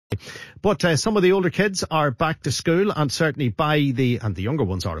But some of the older kids are back to school, and certainly and the younger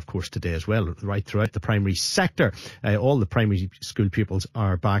ones are, of course, today as well, right throughout the primary sector. All the primary school pupils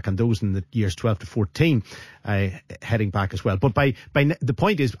are back, and those in the years 12 to 14 heading back as well. But the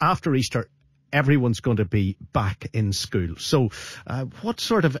point is, after Easter, everyone's going to be back in school. So what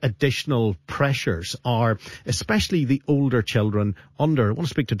sort of additional pressures are, especially the older children, under? I want to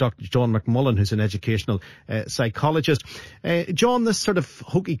speak to Dr. John McMullen, who's an educational psychologist. John, this sort of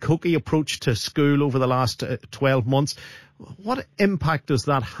hokey-cokey approach to school over the last 12 months, what impact does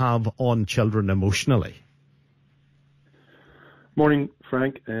that have on children emotionally? Morning,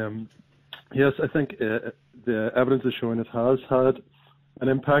 Frank. Yes, I think the evidence is showing it has had an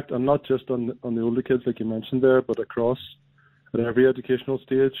impact, and not just on the older kids like you mentioned there, but across at every educational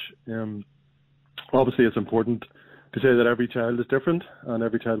stage. Obviously, it's important to say that every child is different, and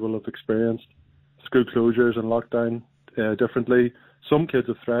every child will have experienced school closures and lockdown differently. Some kids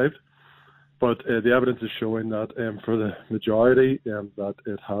have thrived, but the evidence is showing that for the majority, that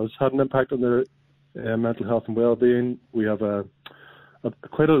it has had an impact on their mental health and well-being. We have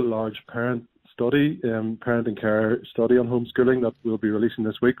quite a large parent and care study on homeschooling that we'll be releasing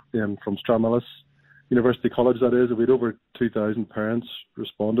this week from Stranmillis University College, that is. We had over 2,000 parents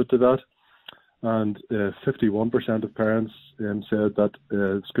responded to that, and 51% of parents said that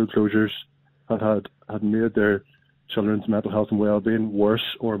school closures had made their children's mental health and well-being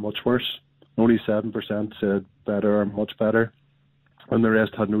worse or much worse. Only 7% said better or much better, and the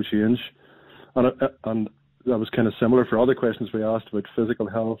rest had no change. And that was kind of similar for other questions we asked about physical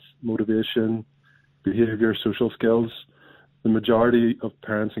health, motivation, behaviour, social skills. The majority of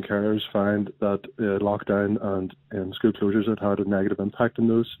parents and carers find that lockdown and school closures had a negative impact on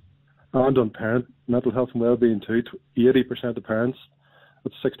those. And on parent mental health and well-being too. 80% of parents,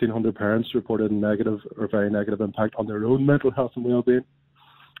 that's 1,600 parents, reported a negative or very negative impact on their own mental health and well-being,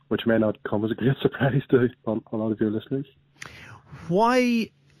 which may not come as a great surprise to a lot of your listeners.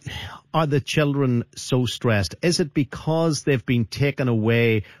 Why are the children so stressed? Is it because they've been taken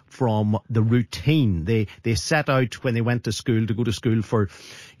away from the routine? They set out when they went to school to go to school for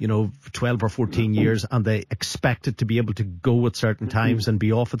 12 or 14 years, and they expected to be able to go at certain times and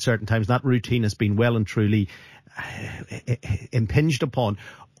be off at certain times. That routine has been well and truly impinged upon.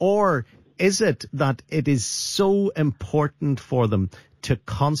 Or is it that it is so important for them to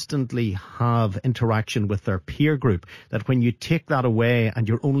constantly have interaction with their peer group that when you take that away and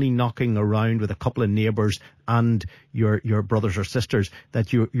you're only knocking around with a couple of neighbours and your brothers or sisters,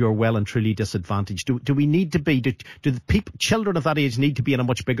 that you're well and truly disadvantaged? Do we need to be? Do the children of that age need to be in a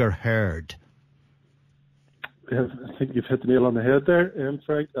much bigger herd? Yeah, I think you've hit the nail on the head there,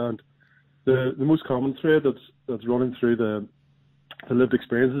 Frank. And the most common thread that's running through the lived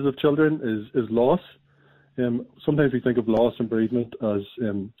experiences of children is loss. Sometimes we think of loss and bereavement as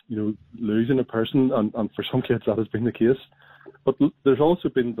losing a person, and for some kids that has been the case. But there's also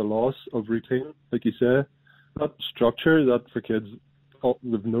been the loss of routine, like you say, that structure that for kids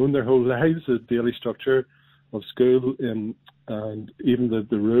they've known their whole lives, the daily structure of school, and even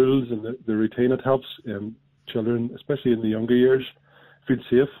the rules and the routine. It helps children, especially in the younger years, feel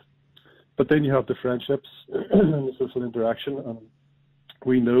safe. But then you have the friendships and the social interaction, and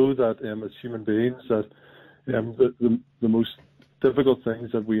we know that as human beings that the most difficult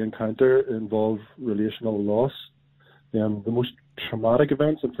things that we encounter involve relational loss. The most traumatic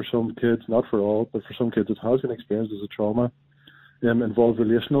events, and for some kids, not for all, but for some kids it has been experienced as a trauma, involve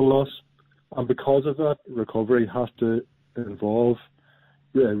relational loss. And because of that, recovery has to involve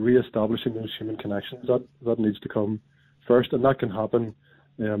re-establishing those human connections. That needs to come first, and that can happen,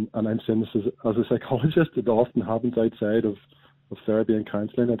 and I'm saying this as a psychologist, it often happens outside of therapy and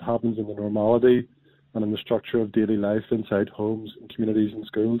counselling. It happens in the normality and in the structure of daily life inside homes and communities and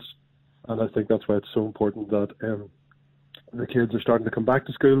schools. And I think that's why it's so important that the kids are starting to come back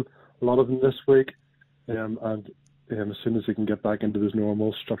to school, a lot of them this week, and as soon as they can get back into those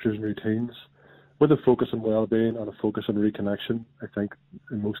normal structures and routines, with a focus on well-being and a focus on reconnection, I think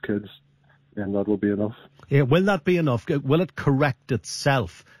in most kids, that will be enough. Yeah, will that be enough? Will it correct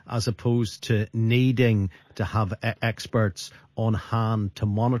itself as opposed to needing to have experts on hand to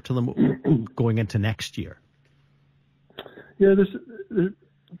monitor them going into next year? Yeah, there's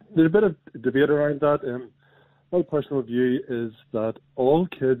a bit of debate around that. My personal view is that all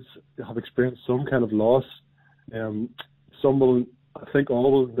kids have experienced some kind of loss. Some will, I think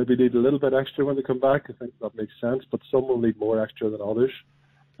all will maybe need a little bit extra when they come back. I think that makes sense, but some will need more extra than others.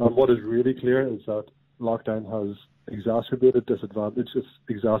 And what is really clear is that lockdown has exacerbated disadvantage, it's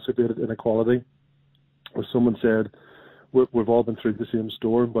exacerbated inequality. As someone said, we've all been through the same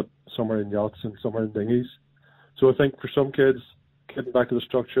storm, but some are in yachts and some are in dinghies. So I think for some kids, getting back to the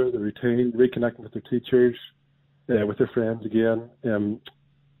structure, the routine, reconnecting with their teachers, with their friends again.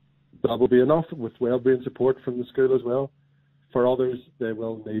 That will be enough with wellbeing support from the school as well. For others, they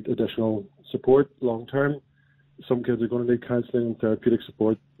will need additional support long term. Some kids are going to need counselling and therapeutic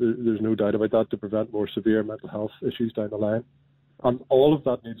support. There's no doubt about that, to prevent more severe mental health issues down the line. And all of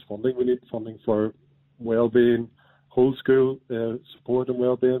that needs funding. We need funding for wellbeing, whole school support and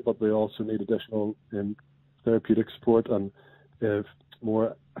wellbeing, but we also need additional therapeutic support and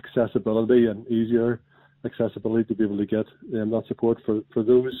more accessibility and easier accessibility to be able to get that support for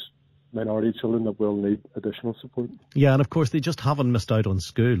those minority children that will need additional support. Yeah, and of course they just haven't missed out on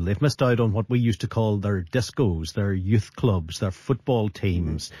school. They've missed out on what we used to call their discos, their youth clubs, their football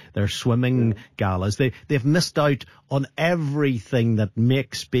teams, their swimming galas. They've missed out on everything that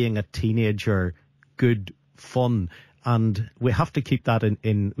makes being a teenager good fun. And we have to keep that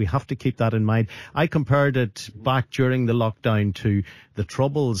in mind. I compared it back during the lockdown to the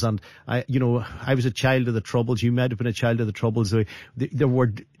Troubles, and I was a child of the Troubles. You might have been a child of the Troubles. There were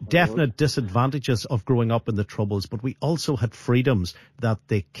definite disadvantages of growing up in the Troubles, but we also had freedoms that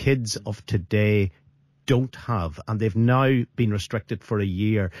the kids of today don't have, and they've now been restricted for a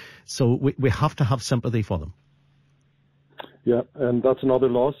year. So we have to have sympathy for them. Yeah, and that's another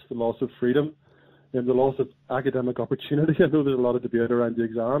loss, the loss of freedom. And the loss of academic opportunity. I know there's a lot of debate around the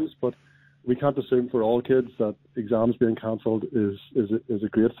exams, but we can't assume for all kids that exams being cancelled is a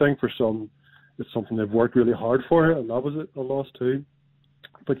great thing. For some, it's something they've worked really hard for, and that was a loss too.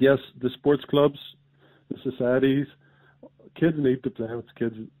 But yes, the sports clubs, the societies, kids need to play with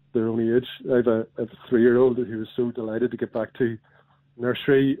kids their own age. I have a 3-year-old who was so delighted to get back to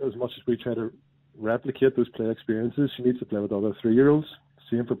nursery. As much as we try to replicate those play experiences, she needs to play with other 3-year-olds.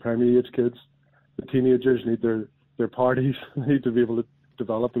 Same for primary age kids. The teenagers need their parties, they need to be able to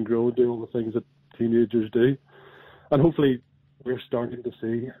develop and grow and do all the things that teenagers do. And hopefully we're starting to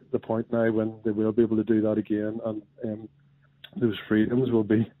see the point now when they will be able to do that again, and those freedoms will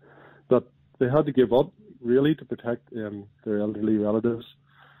be that they had to give up really to protect their elderly relatives.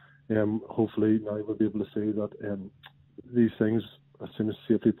 Hopefully now we'll be able to see that these things, as soon as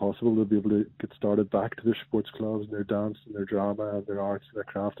safely possible, they'll be able to get started back to their sports clubs and their dance and their drama and their arts and their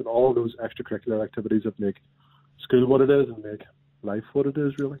craft and all those extracurricular activities that make school what it is and make life what it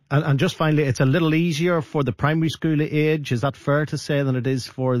is, really. And just finally, it's a little easier for the primary school age, is that fair to say, than it is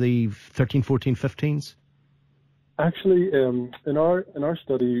for the 13, 14, 15s? Actually, in our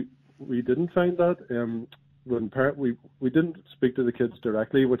study, we didn't find that. We didn't speak to the kids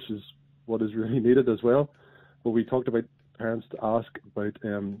directly, which is what is really needed as well, but we talked about parents to ask about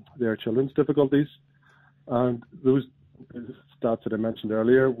their children's difficulties, and those stats that I mentioned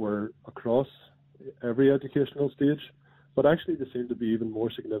earlier were across every educational stage, but actually they seem to be even more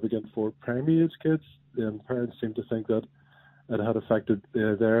significant for primary age kids. Parents seem to think that it had affected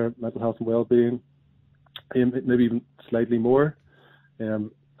their mental health and well-being, maybe even slightly more, and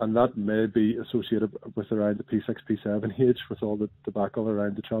that may be associated with around the P6, P7 age, with all the debacle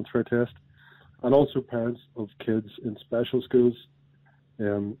around the transfer test. And also parents of kids in special schools.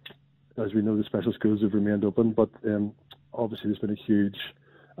 As we know, the special schools have remained open, but obviously there's been a huge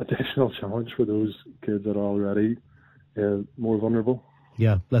additional challenge for those kids that are already more vulnerable.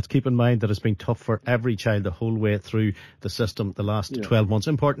 Yeah, let's keep in mind that it's been tough for every child the whole way through the system the last 12 months.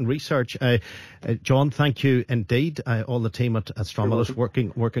 Important research. John, thank you indeed. All the team at Stranmillis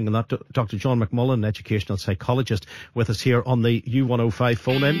working on that. Dr. John McMullen, Educational Psychologist, with us here on the U105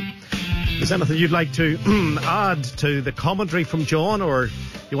 phone-in. Is there anything you'd like to add to the commentary from John, or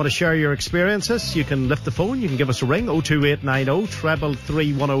you want to share your experiences? You can lift the phone, you can give us a ring, 02890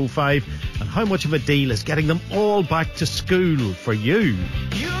 333 105. And how much of a deal is getting them all back to school for you?